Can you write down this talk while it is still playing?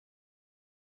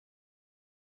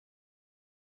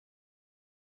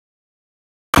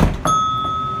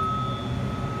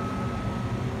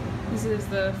is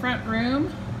the front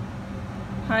room.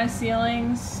 High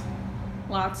ceilings,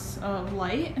 lots of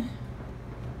light.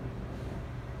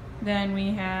 Then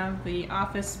we have the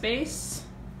office space.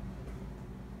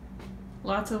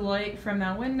 Lots of light from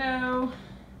that window.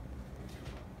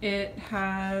 It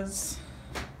has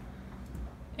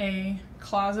a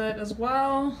closet as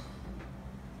well.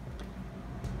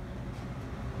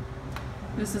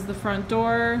 This is the front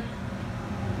door,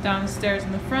 downstairs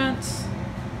in the front.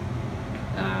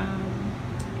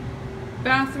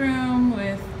 Bathroom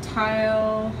with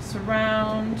tile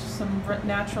surround, some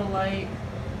natural light,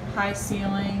 high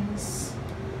ceilings.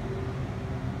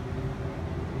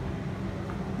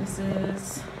 This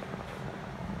is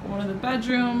one of the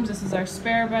bedrooms. This is our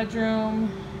spare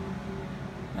bedroom.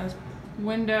 Has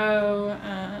window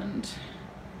and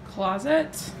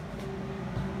closet.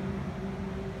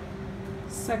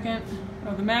 Second,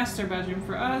 the master bedroom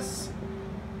for us.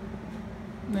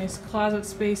 Nice closet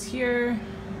space here.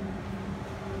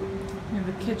 We have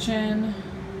the kitchen,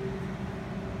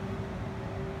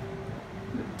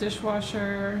 the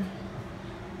dishwasher,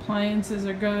 appliances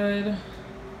are good.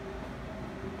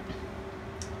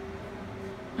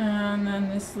 And then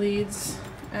this leads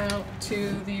out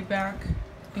to the back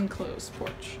enclosed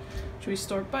porch, which we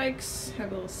store bikes,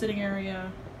 have a little sitting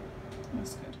area.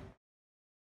 That's good.